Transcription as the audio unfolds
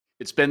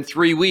It's been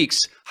 3 weeks.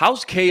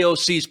 How's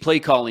KOC's play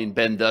calling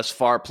been thus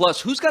far?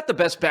 Plus, who's got the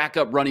best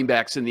backup running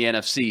backs in the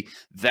NFC?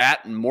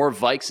 That and more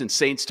Vikes and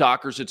Saints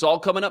talkers. It's all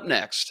coming up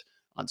next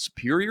on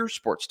Superior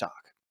Sports Talk.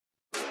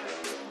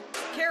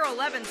 KARE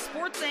 11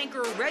 sports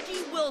anchor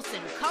Reggie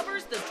Wilson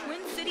covers the Twin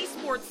City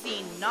sports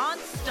scene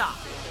nonstop.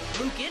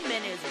 Luke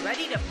Inman is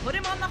ready to put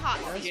him on the hot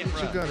seat. That's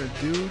what you're gonna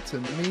do to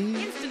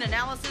me? Instant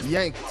analysis.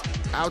 Yanked.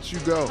 Out you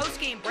go.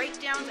 Post-game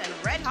breakdowns and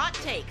red-hot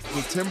takes.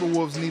 The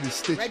Timberwolves need a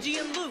stitch. Reggie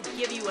and Luke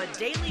give you a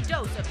daily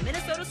dose of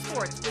Minnesota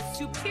sports with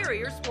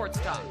superior sports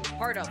talk.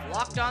 Part of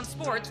Locked On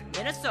Sports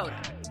Minnesota.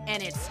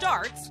 And it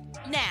starts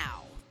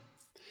now.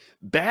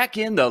 Back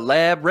in the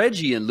lab,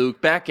 Reggie and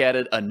Luke back at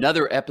it.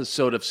 Another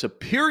episode of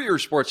Superior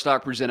Sports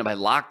Talk presented by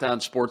Locked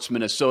On Sports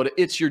Minnesota.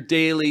 It's your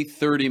daily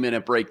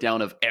 30-minute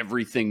breakdown of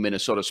everything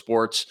Minnesota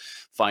sports.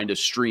 Find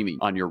us streaming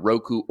on your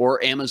Roku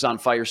or Amazon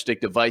Fire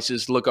Stick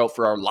devices. Look out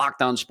for our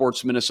Locked On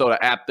Sports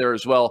Minnesota app there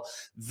as well.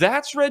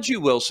 That's Reggie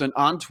Wilson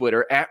on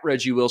Twitter, at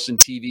Reggie Wilson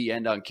TV,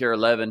 and on KARE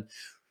 11.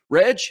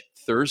 Reg,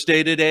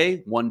 Thursday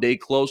today, one day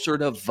closer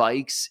to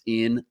Vikes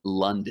in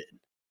London.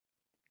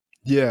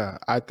 Yeah,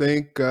 I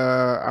think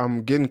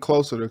I'm getting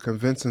closer to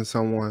convincing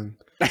someone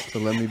to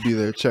let me be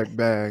their check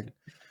bag.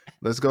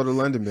 Let's go to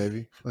London,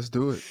 baby. Let's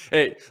do it.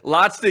 Hey,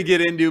 lots to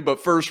get into,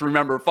 but first,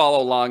 remember,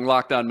 follow along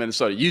Locked On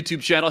Minnesota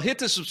YouTube channel. Hit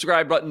the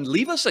subscribe button.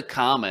 Leave us a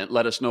comment.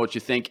 Let us know what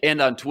you think.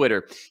 And on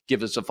Twitter,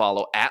 give us a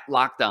follow at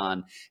Locked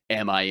On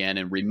MIN.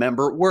 And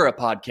remember, we're a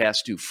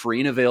podcast too,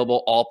 free and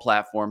available, all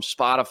platforms,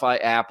 Spotify,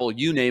 Apple,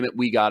 you name it,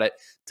 we got it.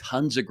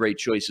 Tons of great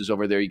choices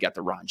over there. You got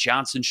the Ron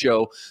Johnson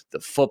Show, the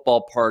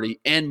Football Party,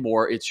 and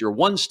more. It's your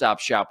one-stop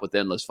shop with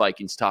endless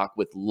Vikings talk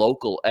with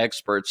local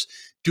experts.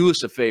 Do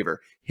us a favor.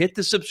 Hit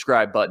the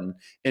subscribe button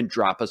and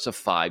drop us a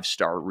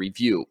 5-star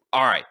review.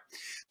 All right.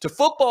 To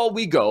football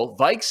we go.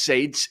 Vikes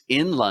Saints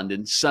in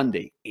London,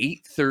 Sunday,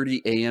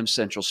 8:30 a.m.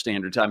 Central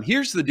Standard Time.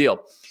 Here's the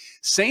deal.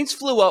 Saints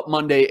flew up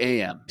Monday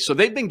a.m., so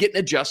they've been getting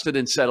adjusted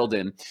and settled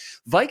in.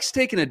 Vikes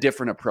taking a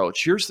different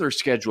approach. Here's their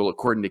schedule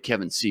according to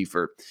Kevin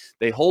Seifert.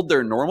 They hold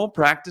their normal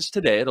practice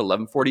today at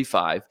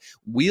 11:45,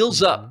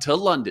 wheels up to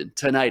London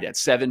tonight at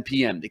 7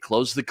 p.m. They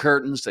close the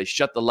curtains, they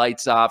shut the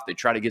lights off, they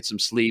try to get some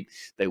sleep.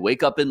 They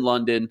wake up in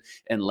London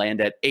and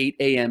land at 8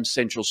 a.m.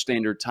 Central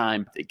Standard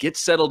Time. They get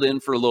settled in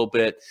for a little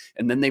bit,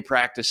 and then they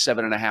practice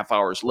 7.5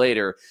 hours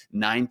later,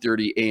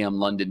 9:30 a.m.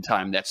 London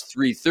time. That's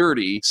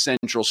 3:30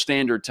 Central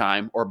Standard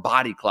Time, or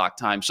body clock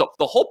time. So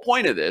the whole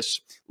point of this,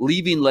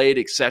 leaving late,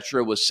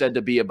 etc., was said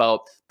to be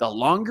about the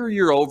longer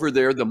you're over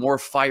there, the more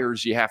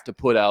fires you have to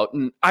put out.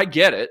 And I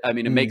get it. I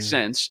mean, it makes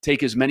sense.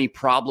 Take as many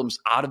problems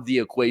out of the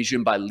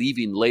equation by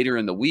leaving later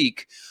in the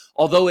week.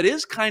 Although it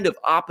is kind of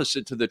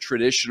opposite to the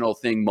traditional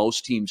thing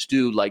most teams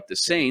do, like the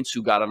Saints,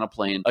 who got on a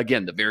plane,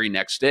 again, the very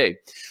next day.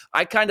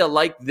 I kind of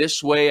like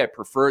this way. I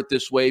prefer it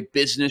this way.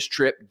 Business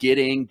trip, get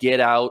in,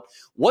 get out.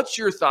 What's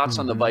your thoughts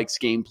on the Vikes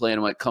game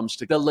plan when it comes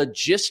to the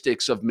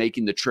logistics of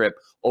making the trip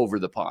over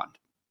the pond?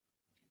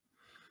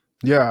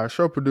 Yeah, our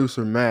show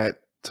producer,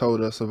 Matt,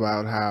 told us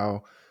about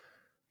how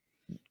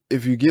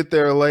if you get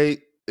there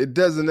late, it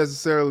doesn't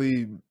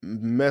necessarily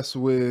mess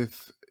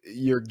with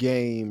your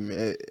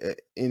game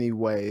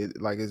anyway.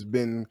 Like, it's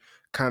been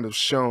kind of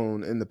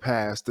shown in the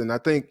past. And I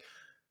think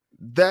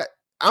that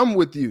I'm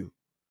with you.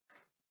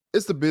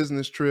 It's a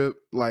business trip.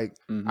 Like,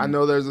 I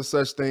know there's a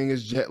such thing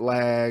as jet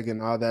lag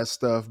and all that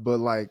stuff, but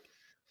like,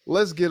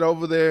 let's get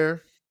over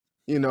there,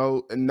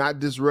 and not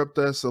disrupt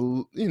us,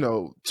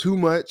 too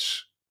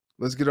much.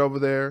 Let's get over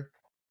there,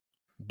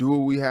 do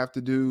what we have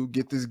to do,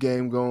 get this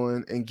game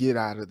going, and get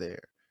out of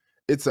there.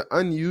 It's an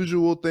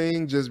unusual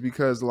thing just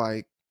because,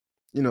 like,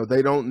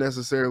 they don't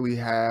necessarily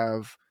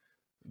have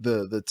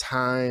the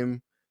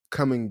time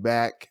coming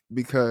back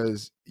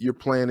because you're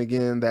playing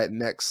again that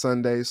next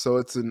Sunday. So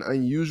it's an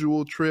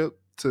unusual trip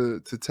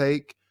to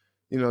take.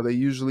 They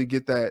usually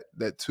get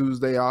that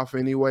Tuesday off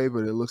anyway,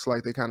 but it looks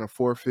like they kind of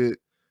forfeit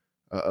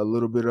a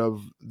little bit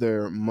of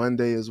their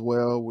Monday as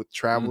well with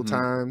travel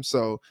time.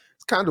 So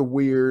it's kind of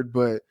weird,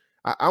 but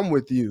I'm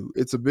with you.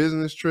 It's a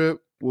business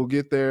trip. We'll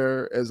get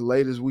there as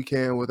late as we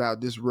can without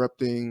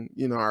disrupting,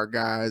 our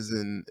guys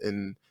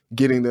and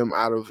getting them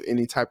out of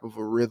any type of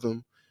a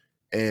rhythm.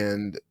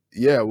 And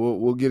yeah,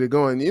 we'll get it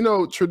going.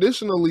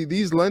 Traditionally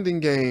these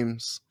London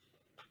games,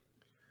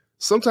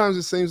 sometimes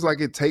it seems like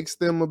it takes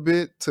them a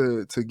bit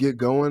to get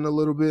going a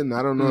little bit. And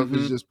I don't know if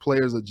it's just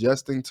players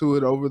adjusting to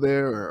it over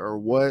there or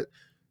what.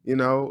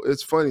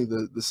 It's funny.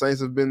 The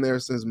Saints have been there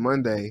since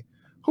Monday.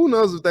 Who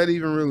knows if that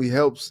even really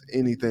helps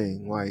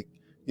anything? Like,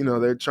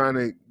 they're trying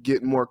to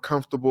get more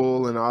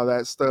comfortable and all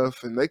that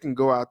stuff, and they can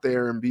go out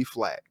there and be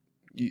flat.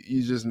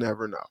 You just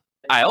never know.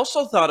 I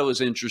also thought it was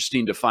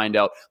interesting to find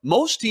out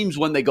most teams,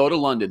 when they go to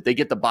London, they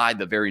get the bye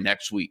the very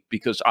next week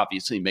because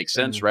obviously it makes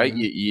sense, right?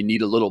 You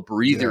need a little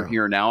breather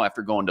here now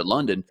after going to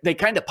London. They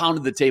kind of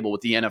pounded the table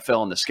with the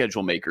NFL and the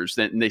schedule makers.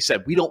 And they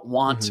said, we don't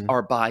want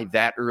our bye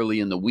that early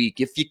in the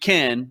week. If you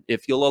can,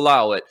 if you'll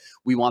allow it,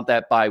 we want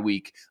that bye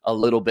week a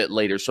little bit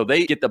later. So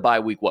they get the bye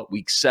week,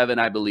 week 7,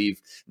 I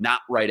believe,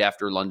 not right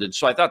after London.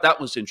 So I thought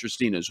that was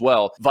interesting as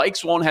well.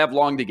 Vikes won't have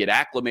long to get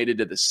acclimated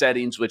to the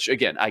settings, which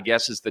again, I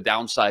guess is the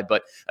downside.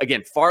 But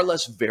again, far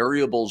less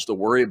variables to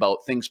worry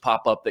about. Things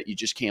pop up that you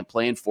just can't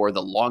plan for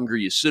the longer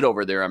you sit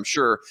over there, I'm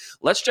sure.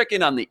 Let's check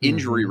in on the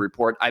injury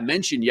report. I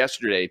mentioned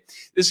yesterday,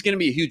 this is going to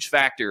be a huge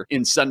factor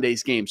in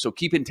Sunday's game. So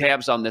keeping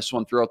tabs on this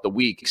one throughout the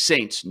week.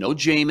 Saints, no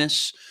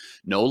Jameis,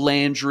 no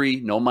Landry,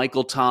 no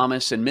Michael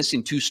Thomas, and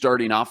missing 2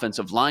 starting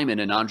offensive linemen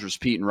in Andres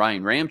Pete and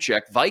Ryan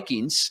Ramczyk.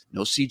 Vikings,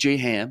 no CJ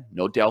Ham,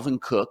 no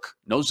Dalvin Cook,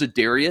 no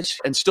Zadarius,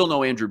 and still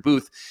no Andrew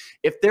Booth.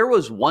 If there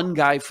was one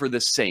guy for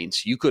the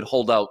Saints you could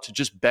hold out to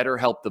just better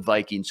help the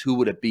Vikings, who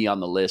would it be on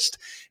the list?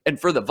 And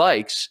for the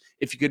Vikes,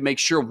 if you could make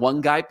sure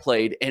one guy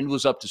played and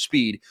was up to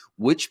speed,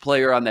 which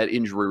player on that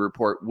injury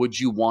report would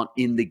you want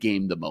in the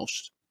game the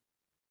most?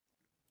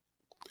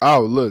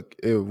 Oh, look,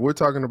 if we're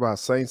talking about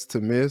Saints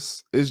to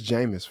miss, it's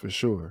Jameis for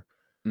sure.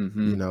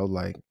 Mm-hmm.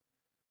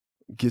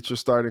 Get your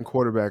starting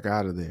quarterback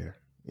out of there.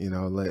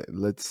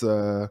 Let's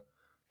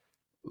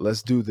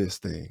do this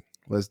thing.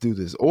 Let's do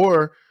this.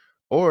 Or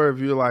if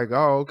you're like,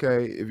 oh,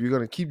 okay, if you're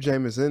gonna keep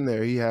Jameis in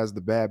there, he has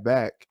the bad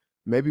back.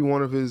 Maybe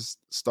one of his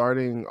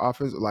starting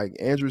offense, like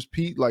Andrews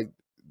Pete, like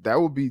that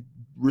would be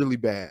really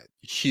bad.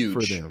 Huge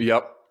for them.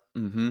 Yep.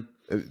 Mm-hmm.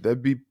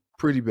 That'd be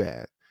pretty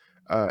bad.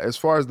 As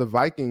far as the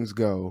Vikings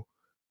go,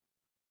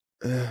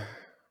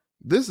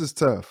 this is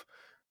tough.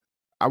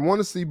 I want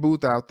to see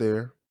Booth out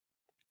there.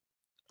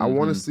 I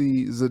want to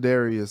see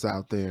Zadarius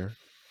out there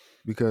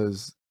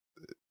because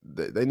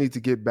they need to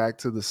get back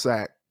to the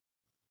sack.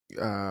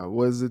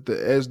 Was it the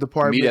edge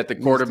department? Meet at the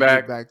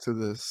quarterback. Get back to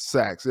the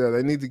sacks. Yeah,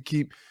 they need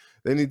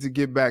to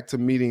get back to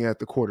meeting at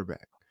the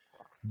quarterback.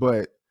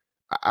 But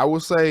I will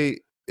say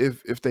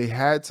if they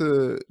had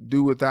to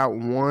do without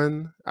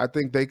one, I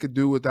think they could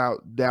do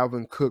without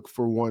Dalvin Cook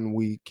for 1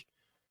 week,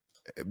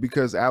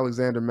 because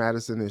Alexander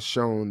Mattison has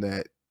shown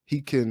that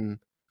he can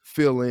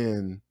fill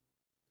in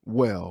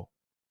well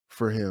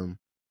for him,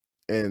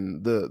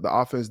 and the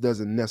offense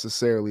doesn't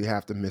necessarily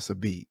have to miss a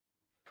beat.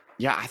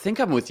 Yeah, I think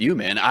I'm with you,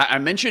 man. I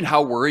mentioned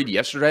how worried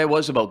yesterday I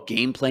was about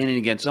game planning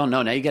against, now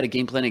you got a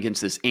game plan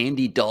against this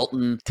Andy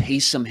Dalton,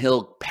 Taysom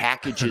Hill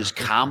packages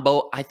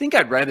combo. I think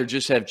I'd rather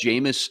just have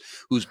Jameis,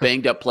 who's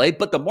banged up, play.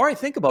 But the more I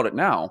think about it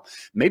now,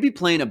 maybe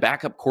playing a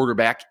backup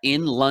quarterback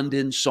in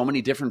London, so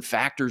many different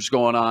factors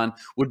going on,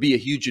 would be a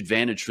huge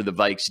advantage for the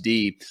Vikes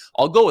D.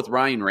 I'll go with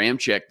Ryan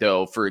Ramczyk,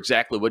 though, for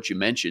exactly what you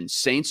mentioned.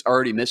 Saints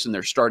already missing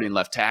their starting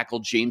left tackle,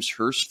 James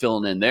Hurst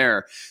filling in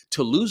there.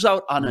 To lose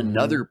out on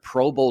another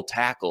Pro Bowl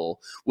tackle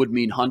would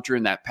mean Hunter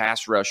in that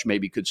pass rush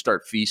maybe could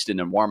start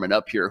feasting and warming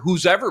up here.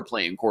 Who's ever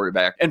playing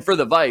quarterback? And for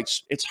the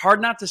Vikes, it's hard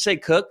not to say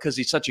Cook because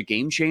he's such a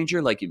game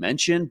changer, like you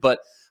mentioned, but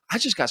I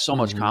just got so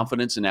much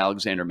confidence in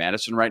Alexander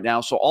Mattison right now.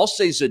 So I'll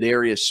say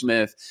Zadarius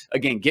Smith.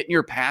 Again, getting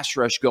your pass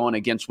rush going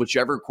against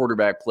whichever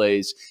quarterback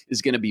plays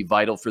is going to be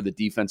vital for the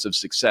defensive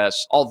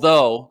success.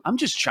 Although I'm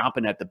just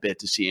chomping at the bit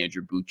to see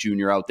Andrew Booth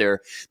Jr. out there.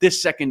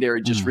 This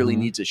secondary just really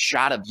needs a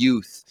shot of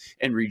youth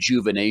and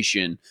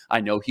rejuvenation. I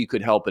know he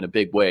could help in a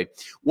big way.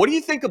 What do you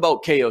think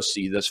about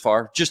KOC thus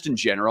far, just in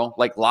general?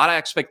 Like, a lot of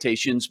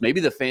expectations. Maybe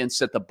the fans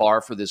set the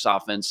bar for this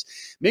offense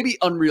maybe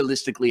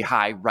unrealistically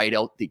high right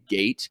out the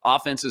gate.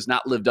 Offense has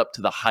not lived up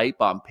to the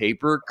hype on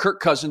paper. Kirk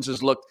Cousins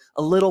has looked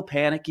a little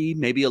panicky,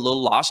 maybe a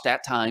little lost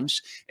at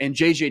times, and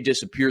JJ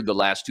disappeared the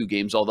last 2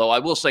 games, although I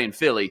will say in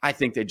Philly, I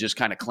think they just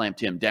kind of clamped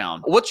him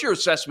down. What's your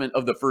assessment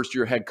of the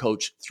first-year head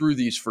coach through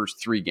these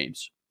first 3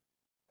 games?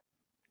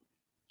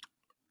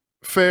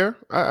 Fair.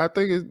 I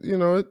think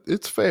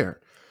it's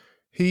fair.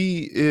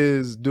 He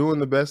is doing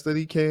the best that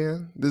he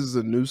can. This is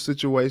a new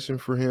situation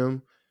for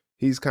him.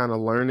 He's kind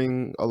of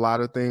learning a lot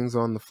of things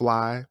on the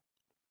fly.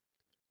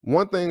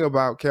 One thing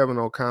about Kevin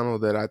O'Connell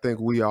that I think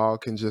we all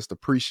can just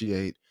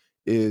appreciate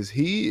is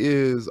he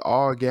is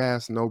all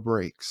gas, no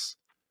brakes.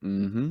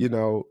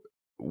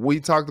 We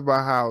talked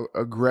about how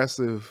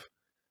aggressive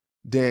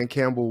Dan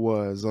Campbell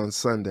was on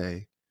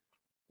Sunday.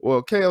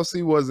 Well,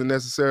 KLC wasn't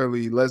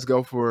necessarily let's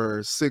go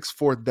for 6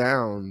 4th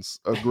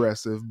downs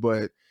aggressive,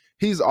 but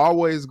he's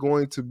always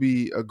going to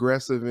be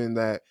aggressive in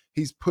that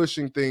he's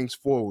pushing things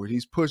forward.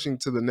 He's pushing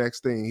to the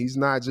next thing. He's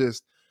not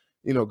just,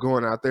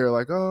 going out there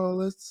like, oh,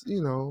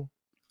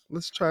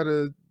 let's try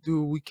to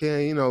do what we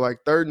can, like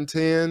 3rd and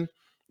 10.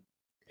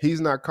 He's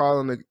not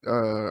calling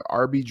a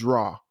RB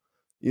draw.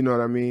 You know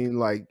what I mean?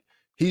 Like,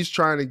 he's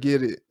trying to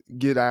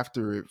get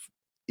after it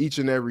each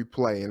and every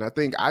play. And I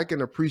think I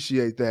can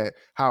appreciate that,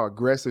 how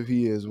aggressive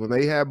he is. When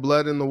they had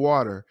blood in the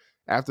water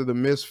after the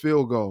missed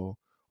field goal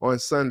on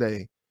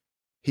Sunday,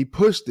 he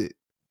pushed it.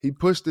 He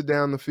pushed it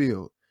down the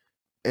field.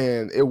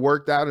 And it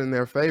worked out in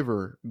their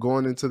favor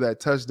going into that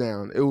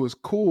touchdown. It was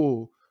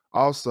cool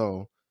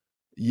also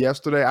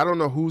yesterday. I don't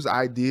know whose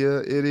idea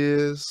it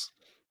is,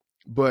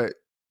 but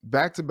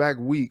back-to-back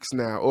weeks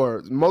now,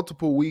 or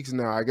multiple weeks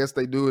now, I guess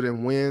they do it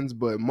in wins,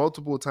 but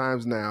multiple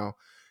times now,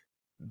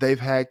 they've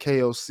had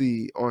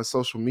KOC on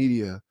social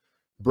media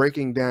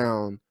breaking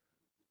down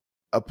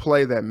a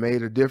play that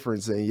made a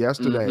difference. And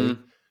yesterday,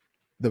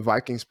 the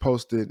Vikings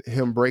posted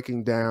him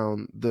breaking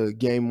down the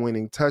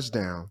game-winning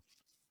touchdown.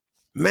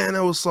 Man,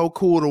 it was so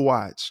cool to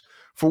watch.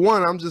 For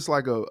one, I'm just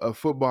like a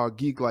football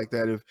geek like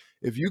that.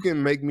 If you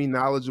can make me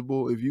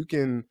knowledgeable, if you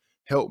can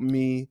help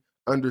me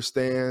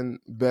understand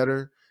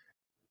better,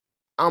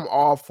 I'm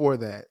all for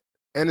that.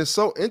 And it's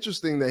so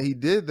interesting that he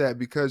did that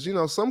because,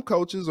 some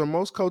coaches or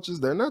most coaches,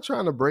 they're not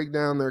trying to break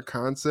down their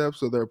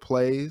concepts or their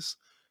plays,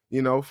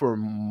 for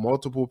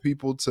multiple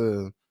people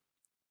to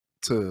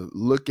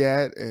look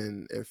at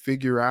and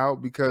figure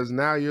out, because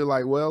now you're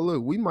like, well,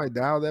 look, we might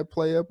dial that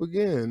play up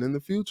again in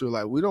the future.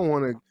 Like, we don't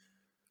want to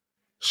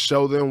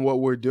show them what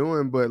we're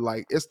doing, but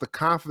like, it's the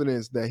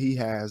confidence that he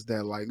has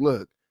that, like,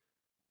 look,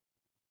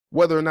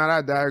 whether or not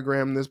I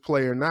diagram this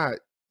play or not,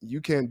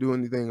 you can't do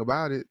anything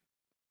about it.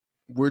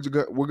 We're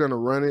going to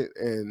run it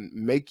and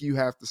make you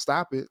have to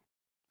stop it.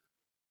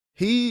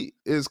 He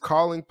is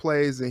calling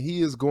plays and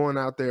he is going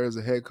out there as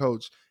a head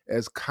coach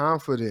as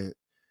confident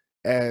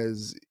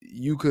as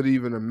you could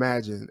even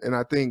imagine. And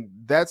I think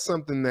that's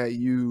something that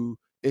you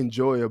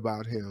enjoy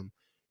about him.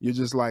 You're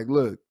just like,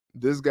 look,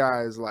 this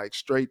guy is like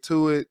straight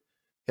to it.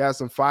 He has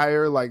some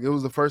fire. Like, it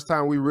was the first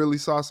time we really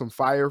saw some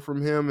fire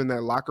from him in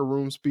that locker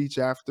room speech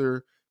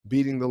after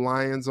beating the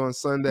Lions on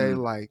Sunday.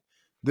 Like,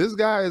 this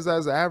guy is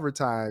as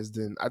advertised,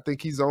 and I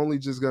think he's only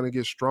just going to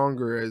get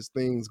stronger as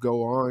things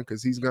go on,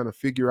 because he's going to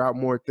figure out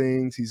more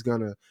things. He's going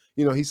to,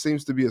 he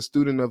seems to be a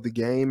student of the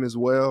game as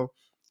well.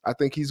 I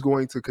think he's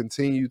going to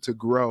continue to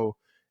grow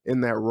in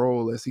that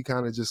role as he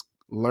kind of just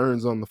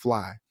learns on the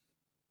fly.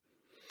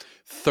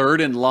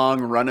 3rd and long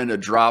running a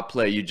draw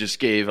play. You just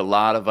gave a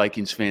lot of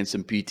Vikings fans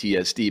some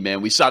PTSD, man.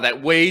 We saw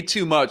that way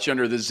too much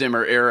under the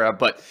Zimmer era.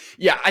 But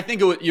yeah, I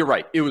think you're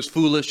right. It was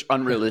foolish,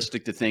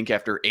 unrealistic to think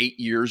after 8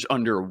 years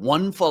under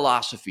one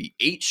philosophy,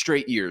 8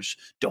 straight years.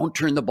 Don't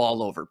turn the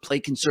ball over.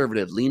 Play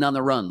conservative. Lean on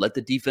the run. Let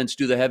the defense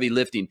do the heavy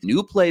lifting.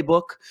 New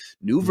playbook,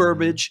 new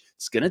verbiage.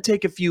 It's going to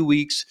take a few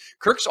weeks.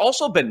 Kirk's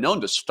also been known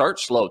to start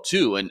slow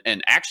too. And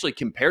actually,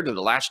 compared to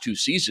the last 2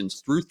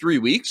 seasons, through 3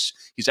 weeks,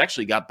 he's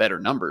actually got better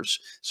numbers.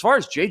 As far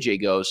as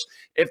JJ goes,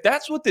 if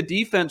that's what the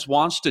defense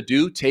wants to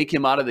do, take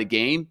him out of the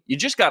game, you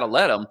just got to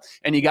let him,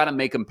 and you got to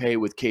make him pay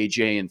with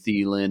KJ and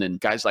Thielen and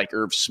guys like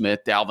Irv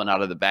Smith, Dalvin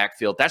out of the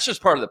backfield. That's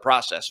just part of the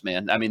process,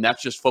 man. I mean,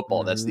 that's just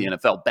football. That's the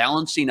NFL.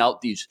 Balancing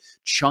out these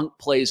chunk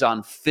plays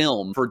on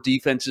film for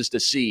defenses to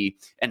see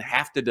and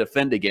have to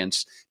defend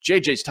against.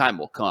 JJ's time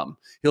will come.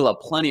 He'll have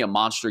plenty of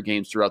monster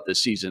games throughout the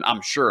season.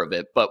 I'm sure of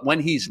it. But when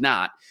he's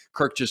not,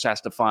 Kirk just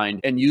has to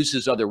find and use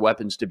his other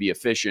weapons to be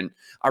efficient.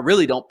 I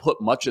really don't put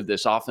much of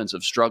this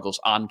offensive struggles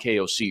on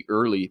KOC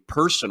early,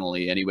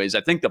 personally anyways. I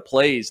think the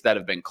plays that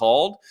have been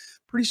called,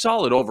 pretty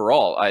solid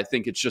overall. I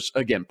think it's just,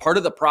 again, part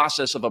of the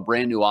process of a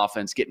brand new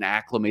offense getting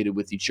acclimated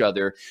with each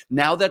other.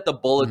 Now that the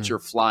bullets are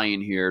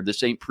flying here,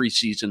 this ain't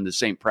preseason,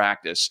 this ain't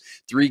practice.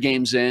 3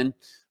 games in,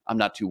 I'm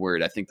not too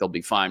worried. I think they'll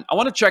be fine. I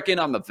want to check in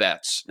on the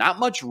vets. Not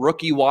much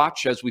rookie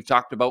watch, as we've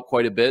talked about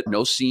quite a bit.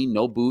 No Scene,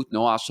 no Booth,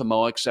 no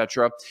Asamoah,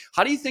 etc.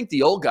 How do you think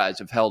the old guys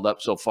have held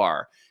up so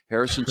far?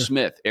 Harrison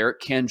Smith, Eric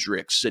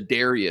Kendricks,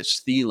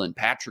 Sedarius, Thielen,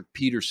 Patrick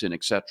Peterson,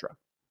 etc.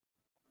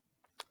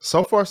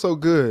 So far, so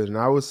good. And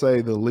I would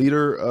say the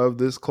leader of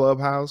this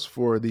clubhouse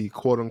for the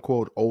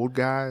quote-unquote old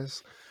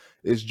guys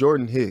is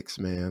Jordan Hicks,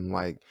 man.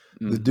 Like,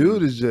 the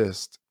dude is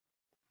just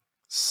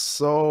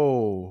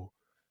so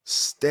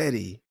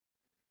steady.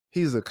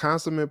 He's a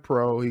consummate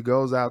pro. He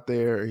goes out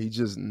there. He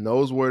just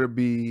knows where to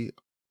be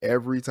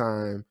every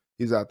time.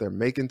 He's out there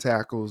making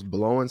tackles,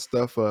 blowing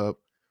stuff up,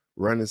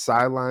 running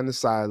sideline to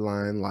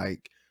sideline.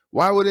 Like,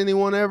 why would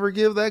anyone ever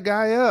give that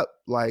guy up?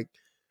 Like,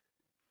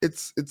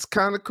 it's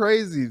kind of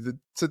crazy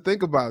to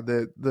think about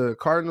that. The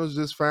Cardinals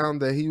just found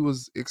that he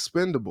was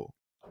expendable.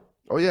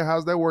 Oh, yeah,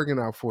 how's that working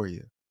out for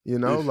you?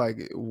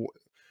 Like,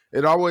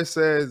 it always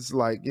says,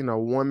 like,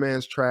 one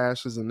man's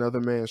trash is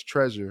another man's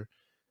treasure.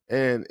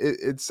 And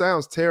it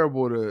sounds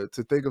terrible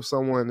to think of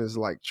someone as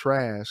like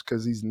trash,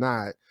 because he's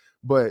not.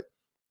 But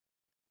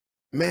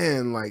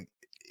man, like,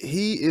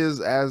 he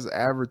is as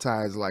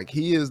advertised. Like,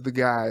 he is the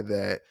guy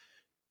that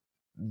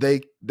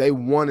they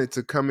wanted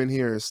to come in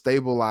here and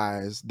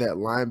stabilize that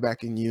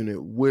linebacking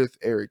unit with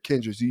Eric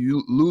Kendricks.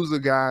 You lose a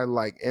guy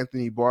like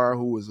Anthony Barr,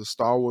 who was a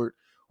stalwart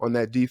on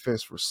that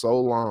defense for so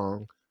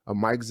long, a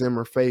Mike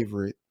Zimmer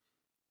favorite,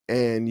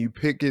 and you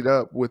pick it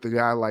up with a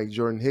guy like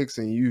Jordan Hicks,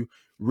 and you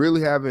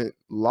really haven't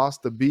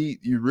lost a beat.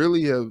 You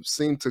really have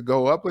seemed to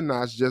go up a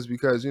notch, just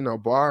because,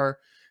 Barr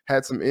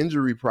had some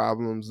injury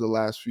problems the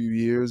last few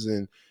years,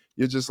 and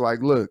you're just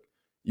like, look,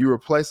 you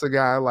replace a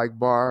guy like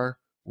Barr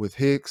with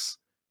Hicks,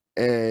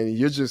 and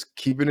you're just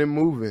keeping it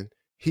moving.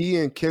 He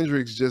and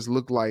Kendricks just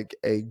look like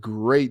a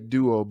great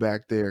duo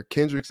back there.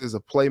 Kendricks is a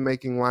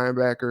playmaking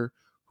linebacker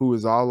who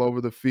is all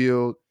over the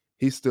field.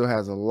 He still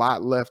has a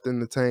lot left in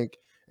the tank.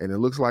 And it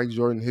looks like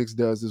Jordan Hicks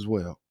does as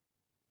well.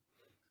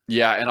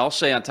 Yeah, and I'll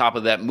say on top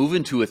of that,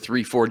 moving to a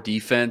 3-4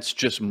 defense,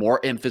 just more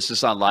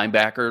emphasis on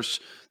linebackers.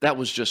 That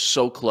was just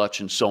so clutch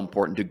and so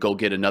important to go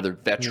get another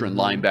veteran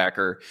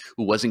linebacker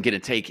who wasn't going to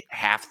take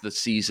half the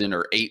season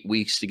or 8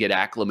 weeks to get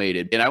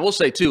acclimated. And I will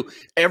say, too,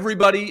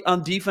 everybody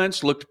on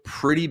defense looked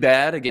pretty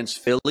bad against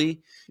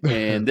Philly.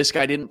 And this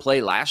guy didn't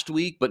play last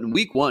week, but in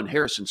week 1,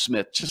 Harrison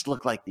Smith just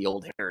looked like the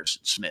old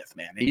Harrison Smith,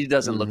 man. He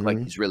doesn't look like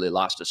he's really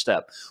lost a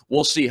step.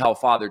 We'll see how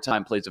Father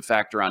Time plays a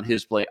factor on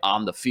his play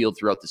on the field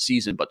throughout the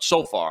season, but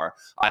so far,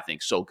 I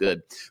think so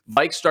good.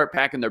 Vikes start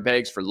packing their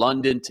bags for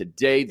London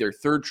today. Their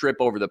third trip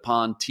over the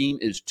pond. Team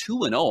is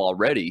 2-0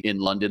 already in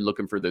London,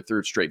 looking for their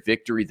third straight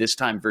victory, this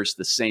time versus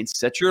the Saints.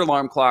 Set your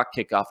alarm clock,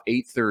 kickoff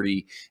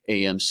 8:30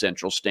 a.m.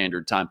 Central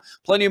Standard Time.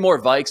 Plenty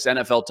more Vikes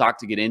NFL talk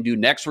to get into.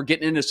 Next, we're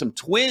getting into some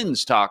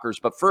Twins talkers,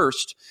 but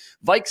first,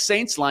 Vikes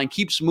Saints line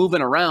keeps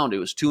moving around. It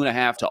was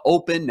 2.5 to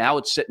open. Now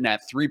it's sitting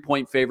at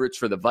 3-point favorites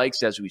for the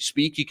Vikes as we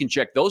speak. You can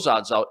check those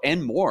odds out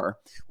and more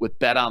with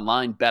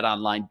BetOnline,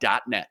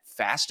 betonline.net.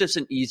 Fastest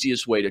and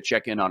easiest way to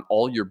check in on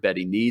all your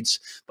betting needs.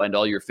 Find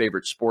all your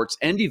favorite sports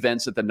and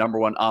events at the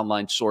 #1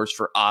 online source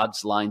for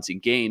odds, lines,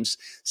 and games.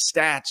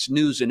 Stats,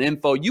 news, and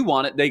info. You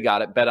want it, they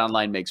got it.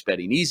 BetOnline makes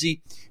betting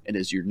easy and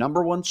is your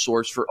 #1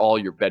 source for all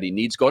your betting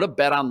needs. Go to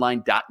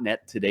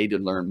betonline.net today to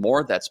learn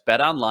more. That's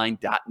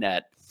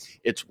betonline.net.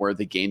 It's where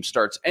the game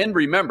starts. And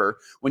remember,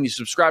 when you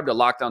subscribe to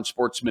Locked On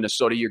Sports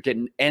Minnesota, you're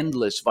getting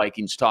endless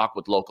Vikings talk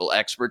with local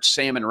experts.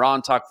 Sam and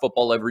Ron talk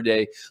football every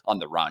day on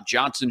the Ron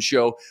Johnson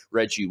Show.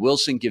 Reggie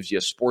Wilson gives you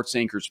a sports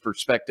anchor's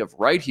perspective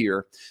right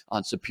here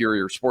on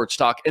Superior Sports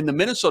Talk. And the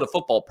Minnesota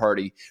Football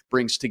Party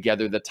brings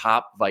together the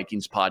top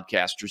Vikings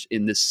podcasters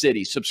in the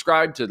city.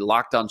 Subscribe to the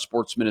Locked On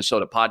Sports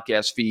Minnesota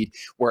podcast feed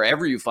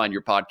wherever you find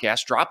your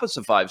podcast. Drop us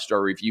a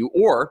 5-star review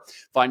or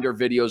find our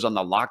videos on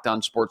the Locked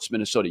On Sports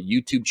Minnesota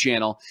YouTube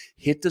channel.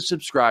 Hit the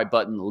subscribe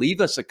button. Leave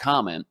us a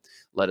comment.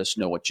 Let us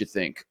know what you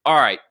think. All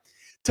right.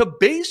 To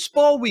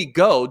baseball we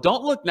go.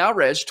 Don't look now,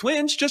 Reg.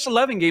 Twins just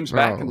 11 games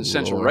back in the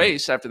Central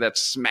race after that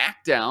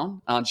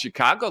smackdown on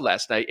Chicago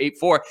last night,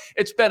 8-4.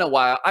 It's been a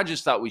while. I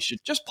just thought we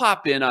should just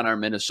pop in on our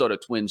Minnesota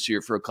Twins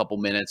here for a couple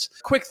minutes.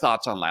 Quick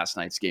thoughts on last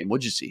night's game.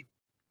 What'd you see?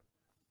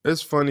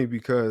 It's funny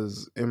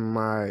because in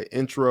my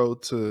intro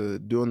to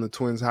doing the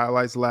Twins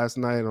highlights last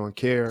night on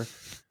Care,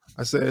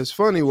 I said it's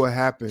funny what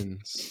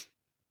happens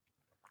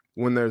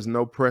when there's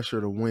no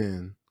pressure to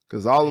win,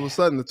 because all of a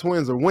sudden the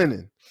Twins are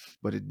winning,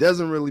 but it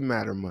doesn't really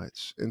matter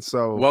much. And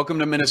so welcome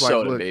to Minnesota,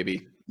 like, look,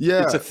 baby.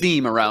 Yeah. It's a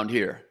theme around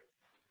here.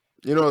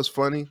 You know, it's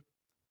funny.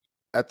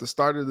 At the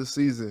start of the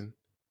season,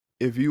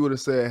 if you would have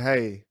said,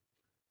 hey,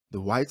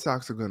 the White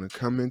Sox are going to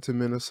come into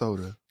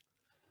Minnesota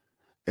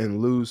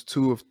and lose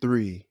 2 of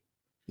 3,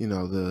 you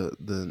know,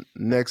 the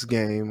next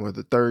game or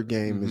the third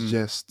game is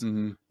just,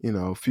 you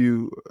know,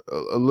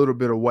 a little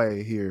bit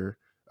away here.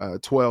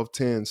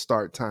 12-10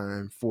 start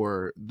time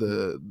for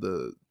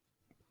the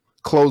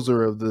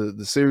closer of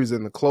the series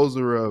and the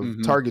closer of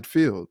Target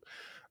Field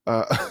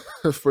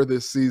for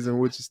this season,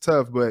 which is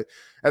tough. But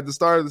at the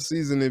start of the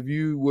season, if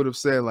you would have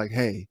said like,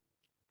 hey,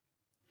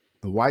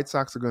 the White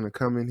Sox are going to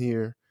come in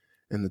here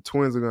and the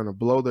Twins are going to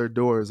blow their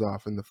doors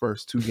off in the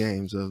first 2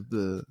 games of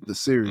the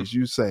series,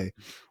 you say,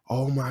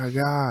 oh my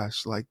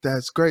gosh, like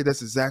that's great.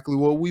 That's exactly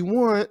what we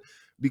want.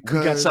 Because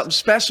we got something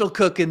special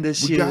cooking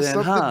this year. We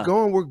got something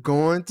going. We're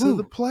going to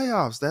the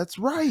playoffs. That's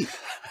right.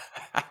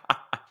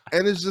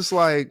 And it's just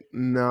like,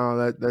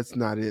 no, that's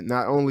not it.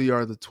 Not only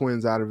are the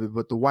Twins out of it,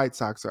 but the White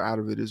Sox are out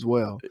of it as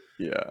well.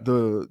 Yeah.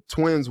 The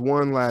Twins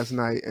won last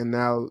night, and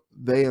now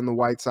they and the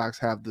White Sox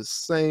have the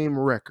same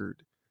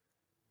record,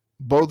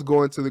 both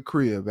going to the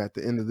crib at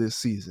the end of this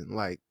season.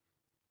 Like,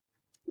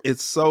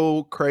 it's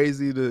so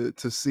crazy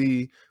to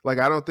see. Like,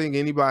 I don't think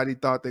anybody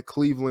thought that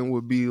Cleveland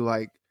would be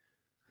like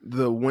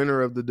the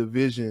winner of the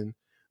division,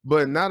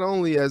 but not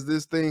only as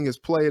this thing is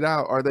played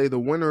out are they the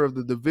winner of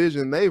the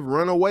division, they've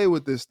run away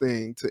with this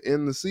thing to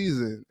end the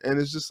season. And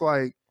it's just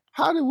like,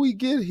 how did we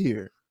get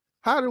here?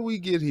 And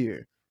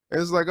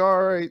it's like,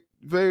 all right,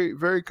 very,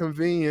 very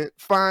convenient,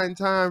 fine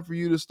time for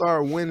you to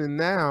start winning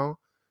now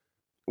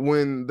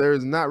when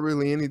there's not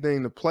really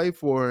anything to play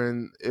for.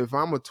 And if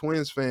I'm a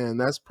Twins fan,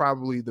 that's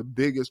probably the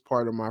biggest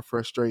part of my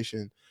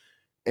frustration.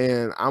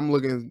 And I'm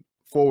looking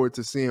forward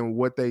to seeing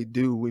what they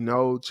do. We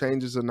know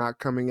changes are not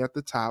coming at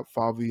the top.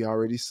 Falvey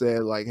already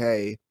said, like,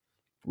 hey,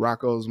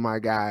 Rocco's my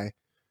guy.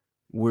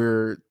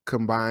 We're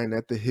combined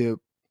at the hip.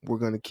 We're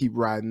going to keep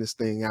riding this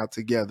thing out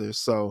together.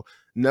 So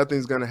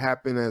nothing's going to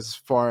happen as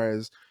far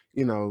as,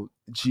 you know,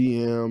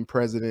 GM,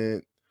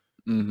 president,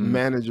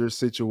 manager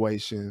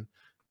situation.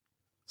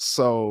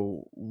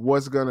 So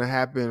what's going to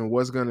happen?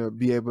 What's going to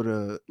be able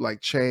to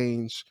like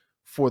change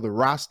for the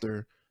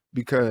roster?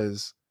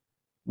 Because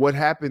what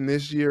happened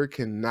this year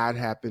cannot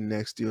happen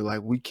next year.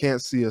 Like, we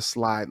can't see a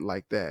slide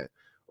like that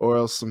or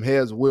else some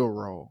heads will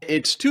roll.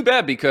 It's too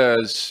bad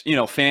because,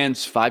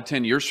 fans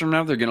 5-10 years from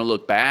now, they're going to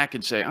look back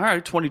and say, all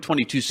right,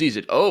 2022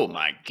 season, oh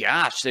my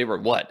gosh, they were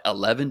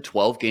 11,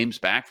 12 games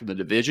back from the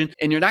division.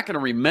 And you're not going to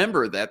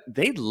remember that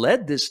they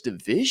led this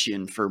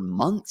division for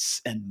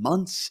months and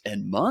months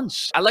and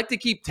months. I like to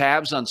keep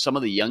tabs on some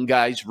of the young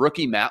guys.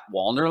 Rookie Matt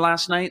Wallner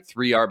last night,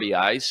 3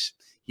 RBIs.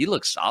 He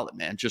looks solid,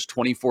 man. Just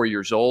 24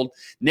 years old.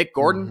 Nick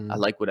Gordon, I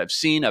like what I've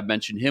seen. I've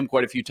mentioned him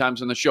quite a few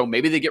times on the show.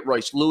 Maybe they get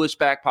Royce Lewis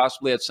back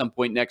possibly at some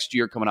point next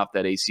year coming off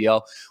that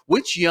ACL.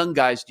 Which young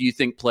guys do you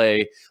think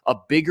play a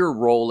bigger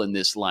role in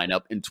this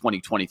lineup in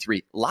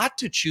 2023? A lot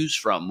to choose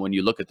from when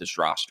you look at this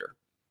roster.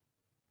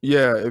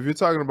 Yeah, if you're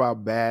talking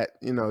about bat,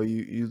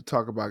 you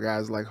talk about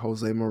guys like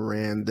Jose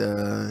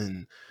Miranda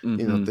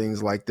and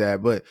things like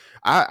that. But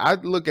I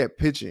look at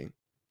pitching.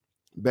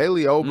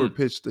 Bailey Ober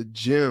pitched a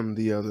gem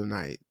the other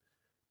night.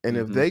 And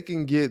if they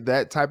can get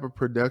that type of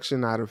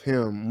production out of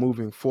him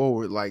moving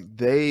forward, like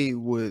they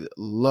would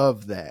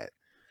love that.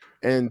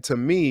 And to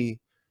me,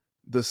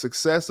 the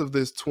success of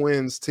this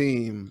Twins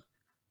team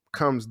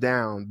comes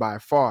down by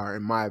far,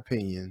 in my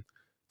opinion,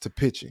 to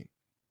pitching.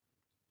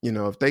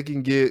 If they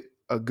can get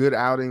a good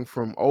outing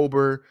from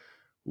Ober,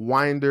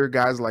 Winder,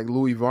 guys like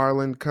Louis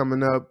Varland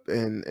coming up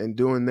and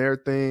doing their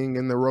thing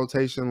in the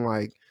rotation,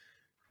 like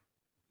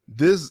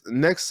this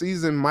next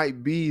season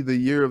might be the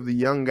year of the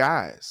young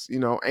guys,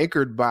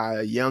 anchored by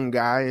a young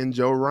guy in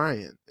Joe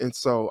Ryan. And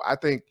so I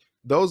think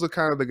those are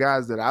kind of the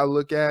guys that I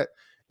look at.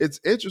 It's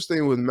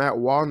interesting with Matt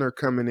Wallner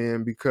coming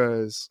in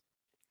because,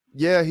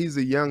 yeah, he's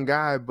a young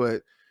guy,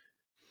 but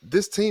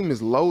this team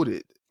is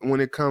loaded when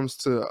it comes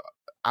to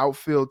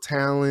outfield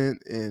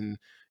talent. And,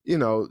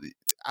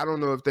 I don't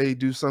know if they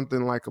do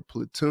something like a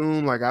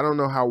platoon. Like, I don't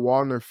know how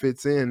Wallner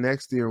fits in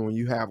next year when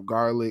you have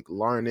Garlick,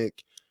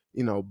 Larnick,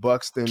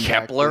 Buxton,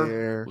 Kepler. back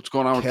there. What's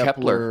going on with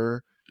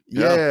Kepler?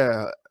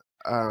 Yeah.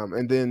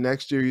 And then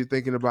next year you're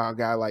thinking about a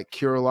guy like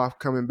Kirilloff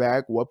coming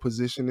back. What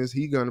position is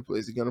he going to play?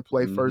 Is he going to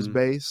play first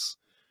base?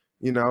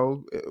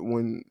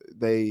 When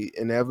they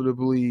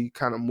inevitably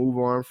kind of move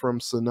on from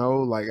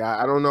Sano, like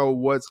I don't know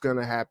what's going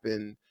to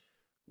happen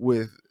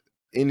with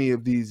any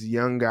of these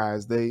young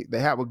guys. They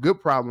have a good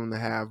problem to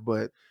have,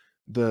 but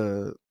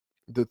the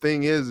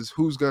thing is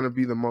who's going to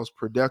be the most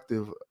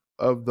productive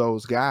of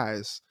those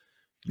guys,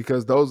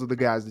 because those are the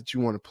guys that you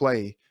want to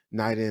play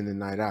night in and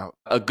night out.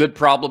 A good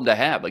problem to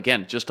have.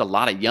 Again, just a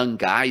lot of young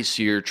guys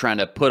here trying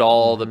to put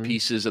all the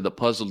pieces of the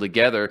puzzle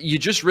together. You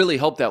just really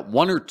hope that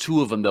one or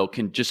two of them, though,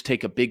 can just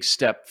take a big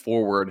step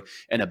forward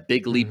and a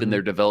big leap in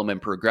their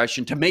development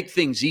progression to make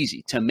things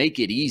easy, to make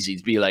it easy,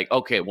 to be like,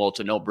 okay, well, it's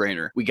a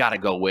no-brainer. We got to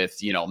go with,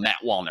 Matt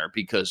Wallner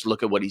because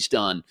look at what he's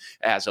done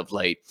as of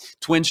late.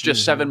 Twins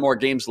just 7 more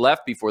games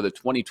left before the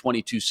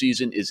 2022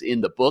 season is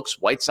in the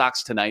books. White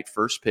Sox tonight,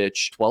 first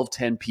pitch,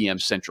 12:10 p.m.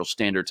 Central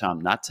Standard Time.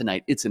 Not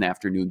tonight. It's an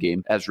afternoon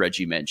game, as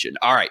Reggie mentioned.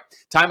 All right,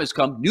 time has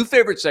come. New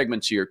favorite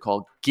segments here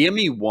called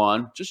Gimme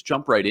One. Just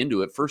jump right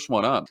into it. First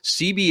one up.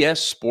 CBS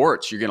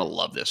Sports. You're going to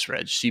love this,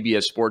 Reg.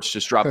 CBS Sports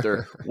just dropped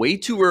their way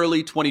too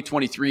early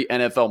 2023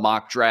 NFL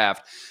mock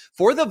draft.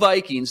 For the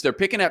Vikings, they're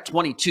picking at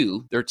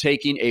 22. They're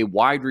taking a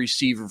wide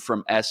receiver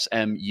from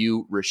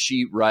SMU,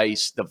 Rashee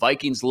Rice. The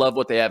Vikings love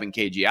what they have in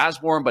KJ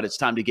Osborne, but it's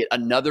time to get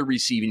another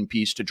receiving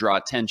piece to draw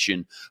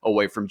attention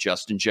away from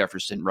Justin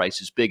Jefferson.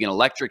 Rice is big and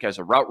electric as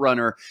a route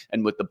runner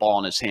and with the ball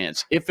in his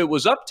hands. If it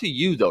was up to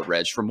you, though,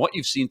 Reg, from what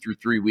you've seen through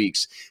 3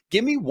 weeks,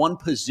 give me one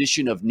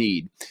position of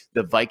need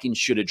the Vikings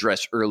should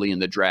address early in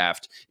the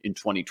draft in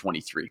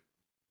 2023.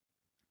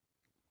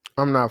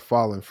 I'm not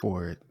falling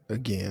for it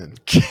again.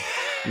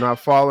 Not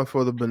falling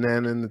for the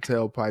banana in the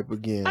tailpipe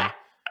again.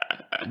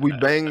 We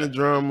banged the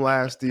drum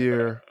last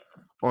year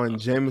on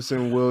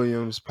Jameson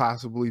Williams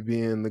possibly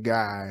being the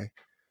guy,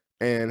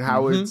 and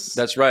how it's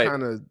that's right.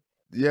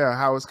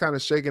 How it's kind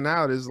of shaken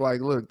out is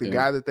like, look, the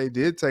guy that they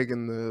did take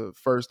in the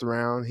first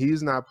round,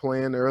 he's not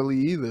playing early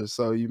either.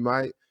 So you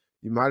might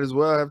as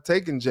well have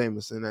taken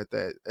Jameson at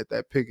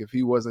that pick if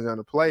he wasn't going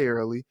to play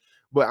early.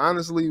 But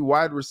honestly,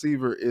 wide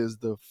receiver is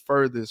the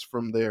furthest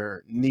from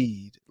their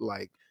need.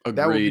 Like,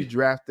 that would be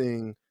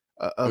drafting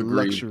a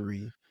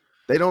luxury.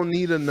 They don't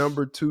need a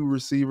number 2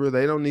 receiver.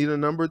 They don't need a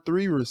number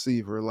 3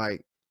 receiver.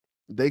 Like,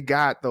 they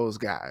got those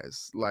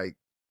guys. Like,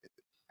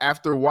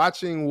 after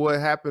watching what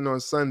happened on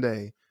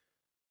Sunday,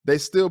 they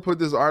still put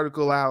this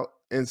article out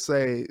and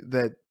say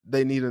that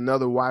they need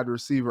another wide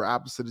receiver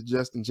opposite of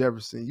Justin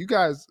Jefferson.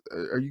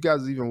 Are you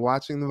guys even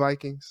watching the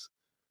Vikings?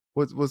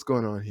 What's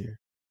going on here?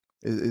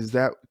 Is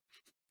that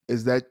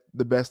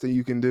the best that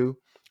you can do?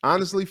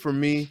 Honestly, for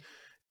me,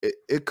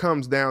 it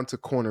comes down to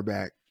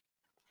cornerback.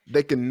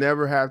 They can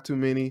never have too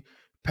many.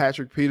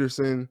 Patrick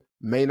Peterson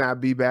may not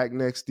be back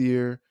next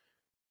year.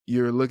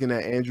 You're looking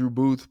at Andrew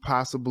Booth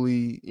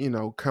possibly,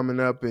 coming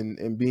up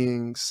and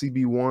being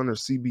CB1 or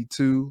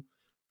CB2.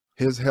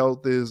 His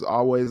health is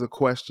always a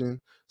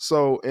question.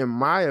 So in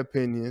my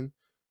opinion,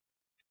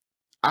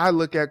 I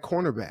look at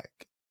cornerback.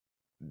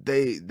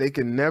 They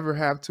can never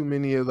have too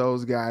many of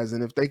those guys.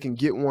 And if they can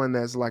get one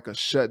that's like a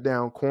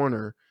shutdown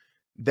corner,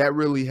 that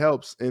really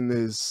helps in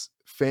this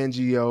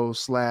Fangio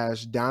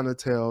 /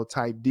 Donatel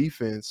type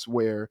defense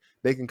where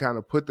they can kind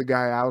of put the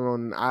guy out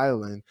on an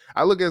island.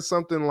 I look at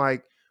something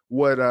like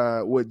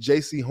what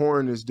J.C.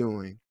 Horn is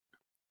doing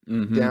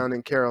down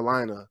in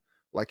Carolina.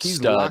 Like he's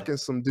Stud. locking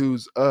some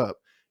dudes up.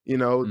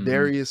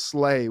 Darius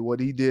Slay, what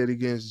he did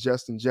against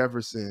Justin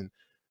Jefferson,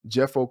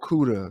 Jeff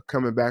Okuda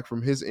coming back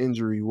from his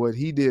injury, what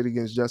he did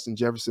against Justin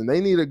Jefferson. They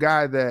need a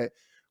guy that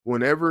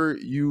whenever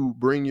you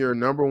bring your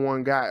number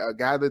one guy, a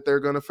guy that they're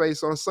going to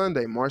face on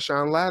Sunday,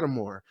 Marshawn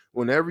Lattimore,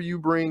 whenever you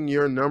bring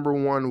your number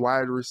one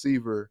wide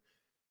receiver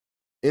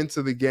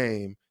into the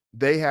game,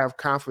 they have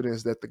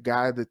confidence that the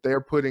guy that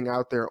they're putting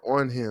out there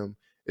on him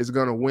is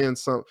going to win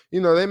some.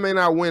 They may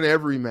not win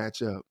every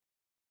matchup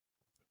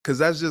because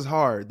that's just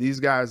hard. These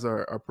guys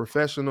are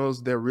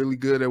professionals. They're really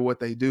good at what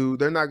they do.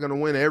 They're not going to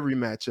win every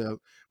matchup,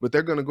 but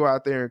they're going to go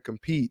out there and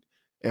compete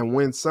and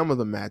win some of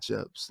the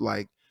matchups.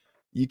 Like,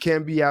 you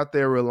can't be out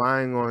there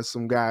relying on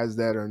some guys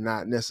that are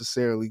not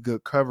necessarily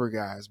good cover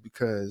guys,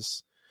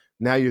 because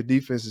now your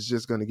defense is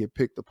just going to get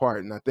picked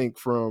apart. And I think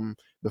from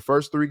the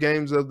first 3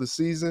 games of the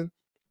season,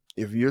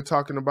 if you're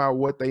talking about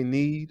what they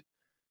need,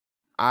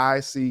 I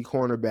see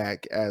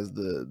cornerback as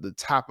the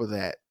top of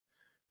that.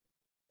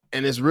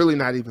 And it's really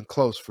not even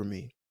close for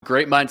me.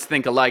 Great minds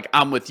think alike.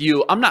 I'm with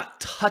you. I'm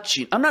not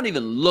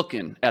even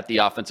looking at the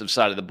offensive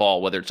side of the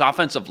ball, whether it's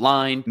offensive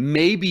line,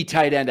 maybe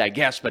tight end, I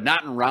guess, but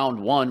not in round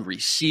 1.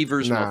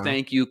 Receivers, no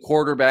thank you.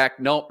 Quarterback,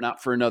 nope,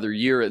 not for another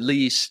year at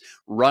least.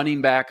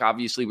 Running back,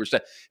 obviously, we're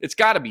set. It's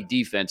got to be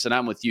defense, and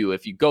I'm with you.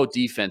 If you go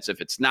defense, if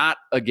it's not,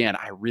 again,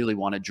 I really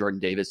wanted Jordan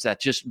Davis, that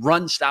just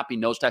run stopping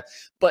nose tackle,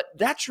 but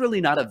that's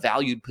really not a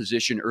valued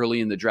position early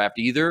in the draft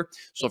either.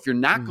 So if you're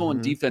not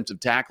going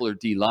defensive tackle or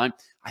D-line,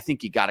 I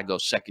think you got to go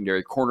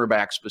secondary,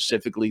 cornerback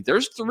specifically.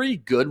 There's 3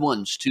 good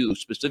ones, too,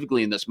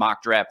 specifically in this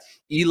mock draft.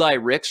 Eli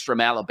Ricks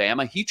from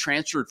Alabama. He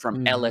transferred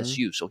from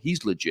LSU, so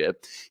he's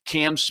legit.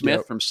 Cam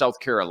Smith from South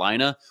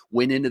Carolina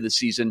went into the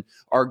season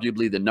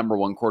arguably the number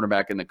 1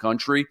 quarterback in the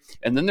country.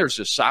 And then there's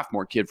a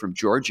sophomore kid from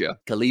Georgia,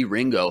 Khalil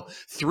Ringo.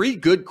 3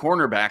 good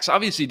cornerbacks.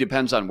 Obviously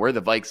depends on where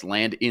the Vikes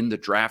land in the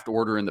draft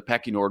order, in the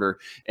pecking order.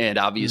 And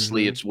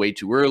obviously it's way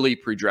too early.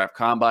 Pre-draft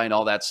combine,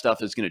 all that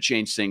stuff is going to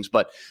change things.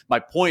 But my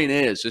point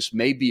is, this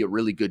may be a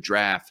really good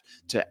draft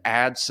to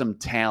add some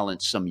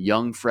talent, some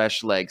young,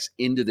 fresh legs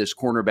into this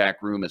cornerback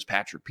room as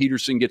Patrick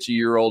Peterson gets a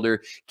year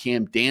older.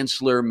 Cam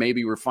Dantzler,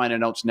 maybe we're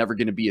finding out, it's never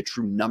going to be a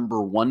true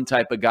number 1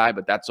 type of guy,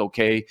 but that's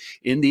okay.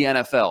 In the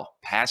NFL,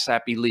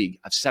 pass-happy league,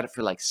 I've said it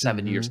for like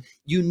 7 years,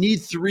 you need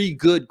 3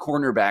 good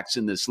cornerbacks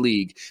in this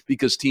league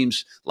because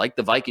teams like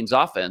the Vikings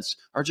offense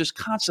are just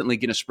constantly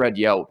going to spread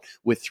you out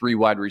with 3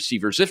 wide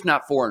receivers, if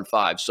not 4 and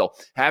 5. So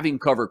having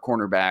cover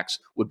cornerbacks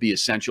would be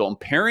essential. And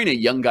pairing a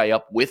young guy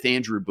up with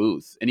Andrew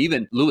Booth and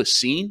even Lewis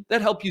Seen,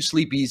 that help you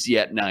sleep easy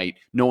at night,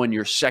 knowing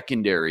your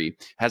secondary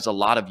has a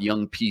lot of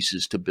young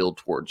pieces to build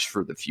towards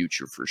for the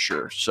future for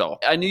sure. So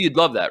I knew you'd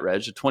love that,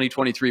 Reg, the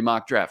 2023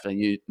 mock draft. I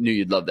knew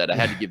you'd love that. I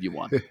had to give you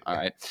one. All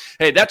right.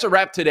 Hey, that's a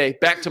wrap today.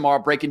 Back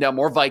tomorrow, breaking down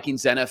more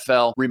Vikings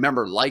NFL.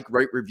 Remember, like,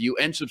 rate, review,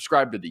 and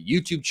subscribe to the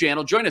YouTube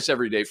channel. Join us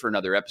every day for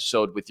another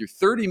episode with your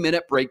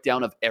 30-minute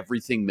breakdown of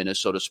everything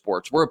Minnesota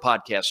sports. We're a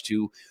podcast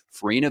too,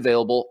 free and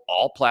available,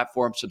 all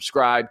platforms.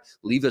 Subscribe,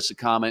 leave us a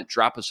comment,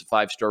 drop us a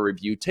 5-star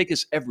review. Take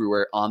us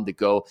everywhere on the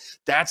go.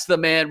 That's the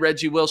man,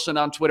 Reggie Wilson,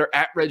 on Twitter,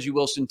 at Reggie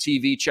Wilson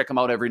TV. Check him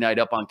out every night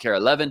up on Care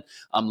 11.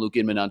 I'm Luke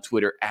Inman on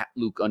Twitter, at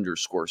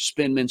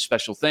Luke_Spinman.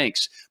 Special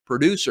thanks,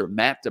 producer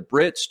Matt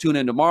DeBritz. Tune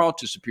in tomorrow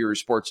to Superior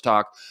Sports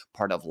Talk,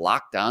 part of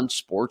Locked On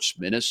Sports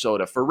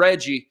Minnesota. For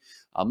Reggie,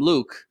 I'm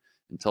Luke.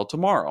 Until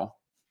tomorrow,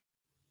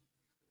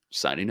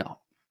 signing out.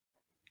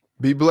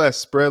 Be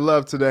blessed. Spread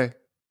love today.